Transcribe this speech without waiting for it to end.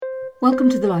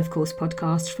Welcome to the Lifecourse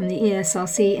Podcast from the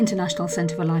ESRC International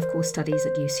Centre for Lifecourse Studies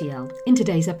at UCL. In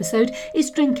today's episode,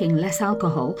 is drinking less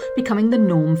alcohol becoming the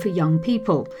norm for young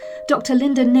people? Dr.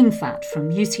 Linda Ningfat from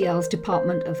UCL's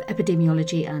Department of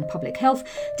Epidemiology and Public Health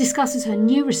discusses her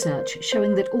new research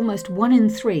showing that almost 1 in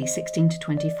 3 16 to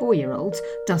 24-year-olds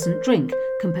doesn't drink,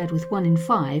 compared with 1 in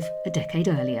 5 a decade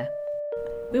earlier.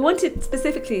 We wanted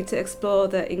specifically to explore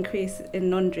the increase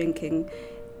in non-drinking.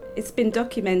 It's been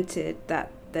documented that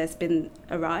there's been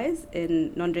a rise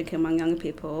in non-drinking among young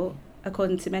people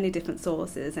according to many different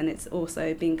sources, and it's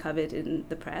also been covered in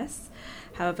the press.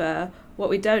 However, what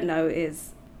we don't know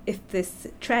is if this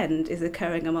trend is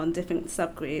occurring among different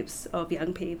subgroups of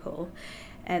young people,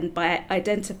 and by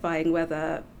identifying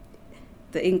whether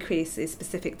the increase is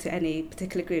specific to any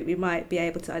particular group, we might be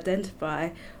able to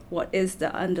identify what is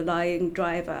the underlying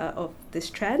driver of this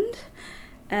trend.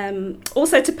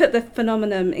 Also, to put the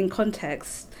phenomenon in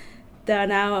context, there are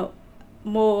now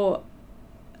more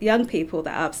young people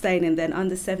that are abstaining than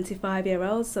under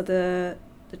 75-year-olds, so the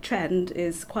trend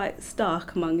is quite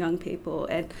stark among young people,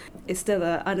 and it's still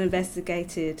an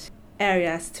uninvestigated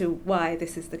area as to why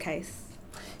this is the case.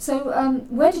 So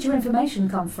where did your information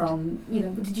come from?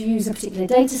 Did you use a particular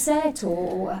data set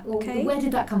or where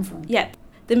did that come from? Yeah.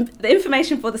 The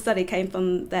information for the study came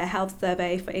from the Health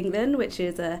Survey for England, which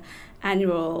is an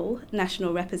annual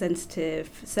national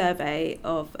representative survey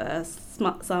of a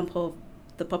sample of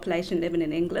the population living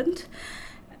in England.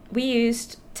 We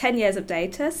used 10 years of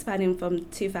data spanning from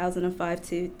 2005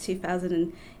 to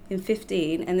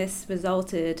 2015, and this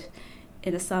resulted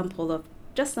in a sample of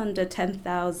just under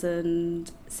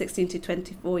 10,000 16 to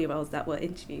 24-year-olds that were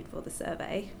interviewed for the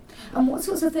survey. And what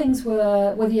sorts of things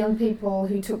were the young people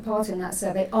who took part in that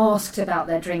survey asked about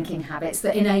their drinking habits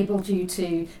that enabled you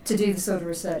to do the sort of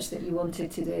research that you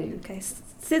wanted to do? Okay,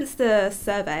 since the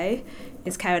survey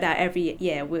is carried out every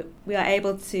year, we are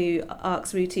able to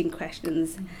ask routine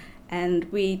questions,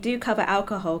 and we do cover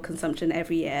alcohol consumption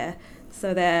every year.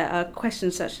 So there are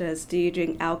questions such as, do you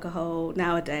drink alcohol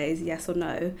nowadays, yes or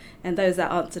no? And those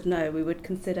that answered no, we would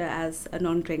consider as a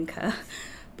non-drinker.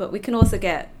 But we can also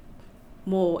get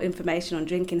more information on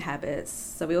drinking habits.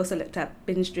 So we also looked at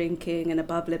binge drinking and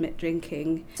above limit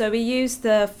drinking. So we used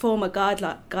the former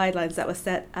guidelines that were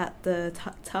set at the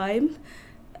time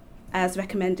as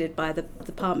recommended by the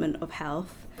Department of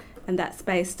Health, and that's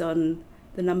based on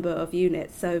the number of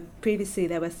units. So previously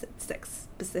there were sex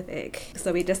specific,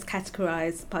 so we just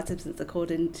categorised participants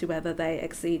according to whether they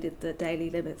exceeded the daily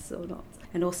limits or not,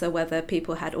 and also whether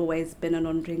people had always been a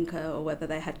non-drinker or whether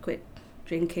they had quit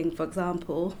drinking, for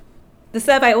example. The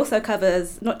survey also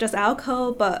covers not just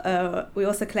alcohol, but we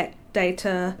also collect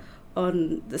data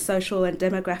on the social and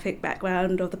demographic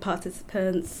background of the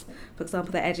participants, for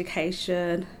example their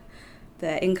education,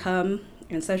 their income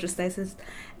and social status,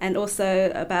 and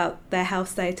also about their health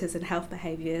status and health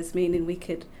behaviours, meaning we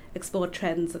could explore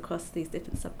trends across these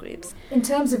different subgroups. In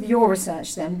terms of your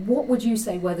research then, what would you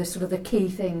say were the sort of the key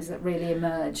things that really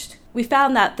emerged? We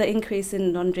found that the increase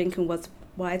in non-drinking was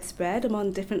widespread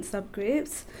among different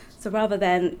subgroups. So rather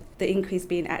than the increase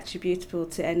being attributable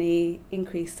to any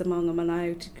increase among a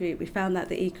minority group, we found that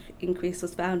the increase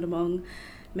was found among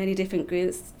many different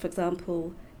groups. For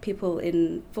example, people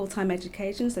in full-time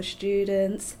education, so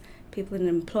students, people in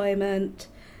employment,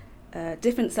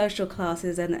 different social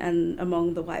classes, and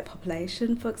among the white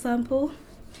population, for example.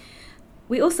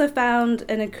 We also found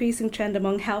an increasing trend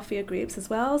among healthier groups as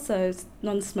well, so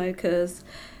non-smokers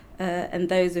and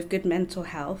those with good mental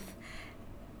health.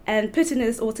 And putting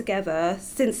this all together,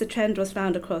 since the trend was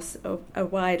found across a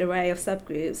wide array of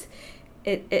subgroups,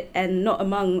 and not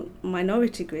among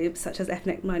minority groups such as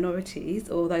ethnic minorities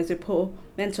or those with poor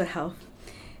mental health,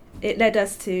 it led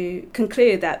us to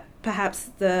conclude that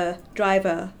perhaps the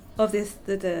driver of this,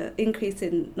 the increase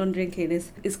in non-drinking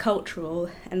is cultural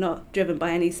and not driven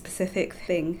by any specific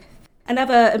thing.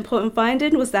 Another important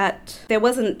finding was that there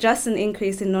wasn't just an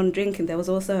increase in non-drinking, there was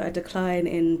also a decline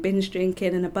in binge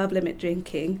drinking and above limit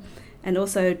drinking. And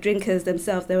also drinkers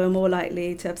themselves, they were more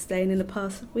likely to abstain in the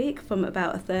past week, from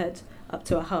about a third up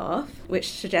to a half,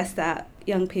 which suggests that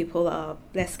young people are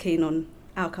less keen on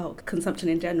alcohol consumption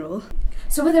in general.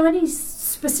 So were there any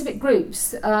specific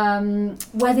groups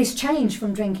where this change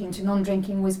from drinking to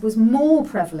non-drinking was more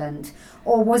prevalent,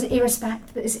 or was it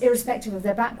irrespective of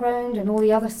their background and all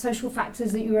the other social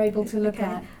factors that you were able to look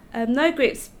at? No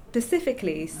group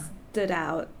specifically stood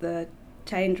out. The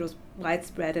change was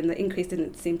widespread and the increase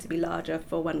didn't seem to be larger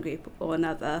for one group or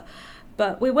another.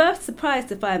 But we were surprised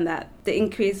to find that the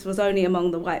increase was only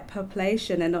among the white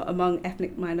population and not among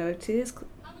ethnic minorities.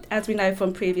 as we know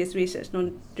from previous research,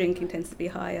 non-drinking tends to be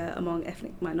higher among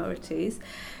ethnic minorities.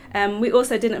 We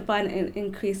also didn't find an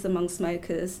increase among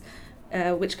smokers,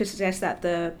 which could suggest that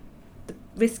the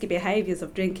risky behaviours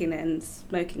of drinking and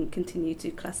smoking continue to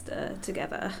cluster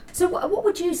together. So what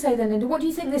would you say then, Linda? What do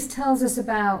you think this tells us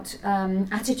about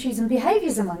attitudes and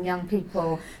behaviours among young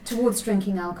people towards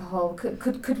drinking alcohol?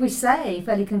 Could we say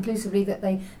fairly conclusively that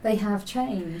they have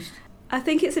changed? I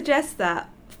think it suggests that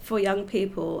for young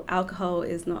people, alcohol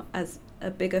is not as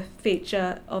a bigger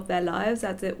feature of their lives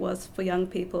as it was for young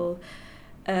people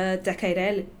a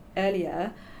decade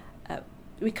earlier.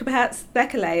 We could perhaps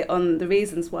speculate on the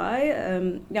reasons why.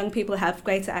 Young people have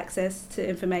greater access to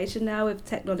information now with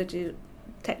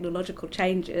technological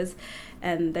changes,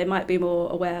 and they might be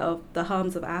more aware of the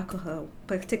harms of alcohol,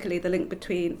 particularly the link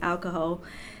between alcohol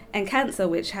and cancer,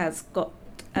 which has got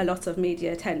a lot of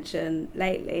media attention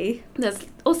lately. There's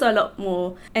also a lot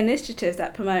more initiatives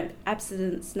that promote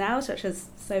abstinence now, such as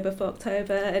Sober for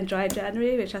October and Dry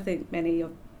January, which I think many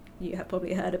of you have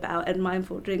probably heard about, and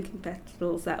mindful drinking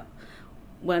festivals that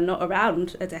were not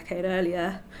around a decade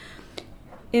earlier.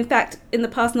 In fact, in the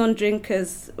past,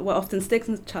 non-drinkers were often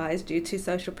stigmatised due to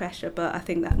social pressure, but I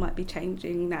think that might be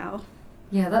changing now.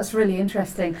 Yeah, that's really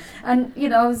interesting. And,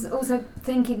 I was also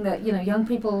thinking that, young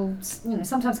people,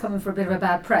 sometimes come in for a bit of a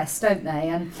bad press, don't they?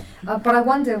 And but I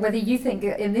wonder whether you think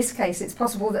in this case it's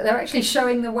possible that they're actually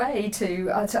showing the way to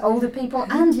older people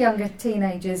and younger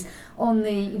teenagers on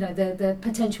the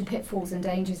potential pitfalls and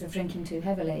dangers of drinking too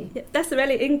heavily. Yeah, that's a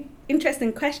really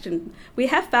interesting question. We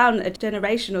have found a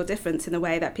generational difference in the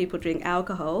way that people drink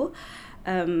alcohol.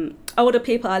 Older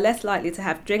people are less likely to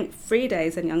have drink-free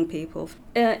days than young people.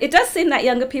 It does seem that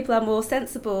younger people are more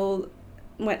sensible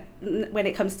when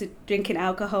it comes to drinking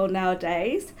alcohol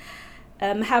nowadays.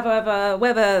 However,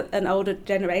 whether an older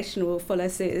generation will follow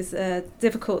suit is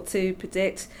difficult to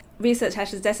predict. Research has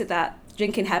suggested that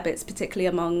drinking habits, particularly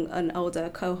among an older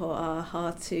cohort, are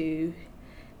hard to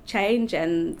change,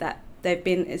 and that they've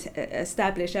been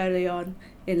established early on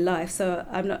in life. So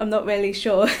I'm not really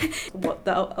sure what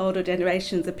the older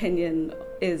generation's opinion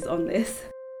is on this.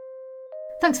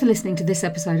 Thanks for listening to this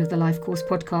episode of the Lifecourse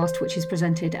Podcast, which is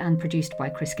presented and produced by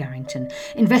Chris Garrington.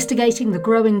 Investigating the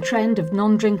growing trend of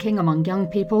non-drinking among young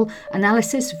people,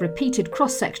 analysis of repeated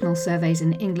cross-sectional surveys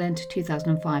in England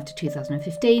 2005 to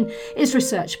 2015 is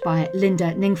researched by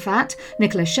Linda Ningfat,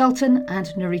 Nicola Shelton and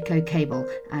Noriko Cable,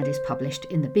 and is published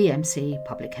in the BMC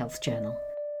Public Health Journal.